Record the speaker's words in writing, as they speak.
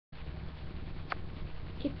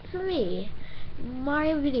it's me,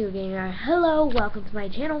 Mario Videogamer. Hello, welcome to my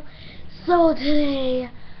channel. So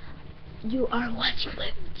today, you are watching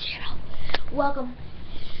my channel. Welcome,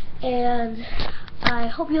 and I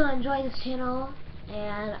hope you'll enjoy this channel.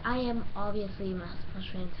 And I am obviously Master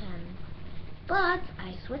Frustrating 10, but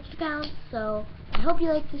I switched accounts, so I hope you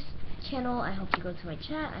like this channel. I hope you go to my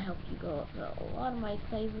chat. I hope you go to a lot of my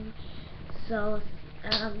places. So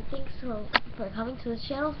thanks for coming to this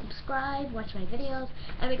channel. Subscribe, watch my videos.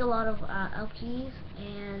 I make a lot of LPs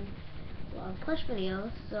and a lot of plush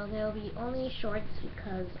videos, so there will be only shorts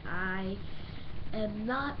because I am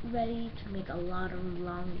not ready to make a lot of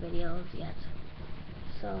long videos yet.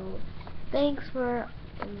 So thanks for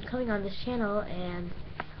coming on this channel, and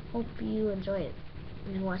hope you enjoy it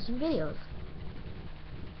and watch some videos.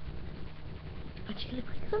 Aren't you gonna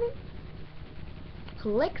click something?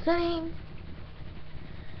 Click something!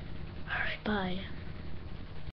 Alright, bye.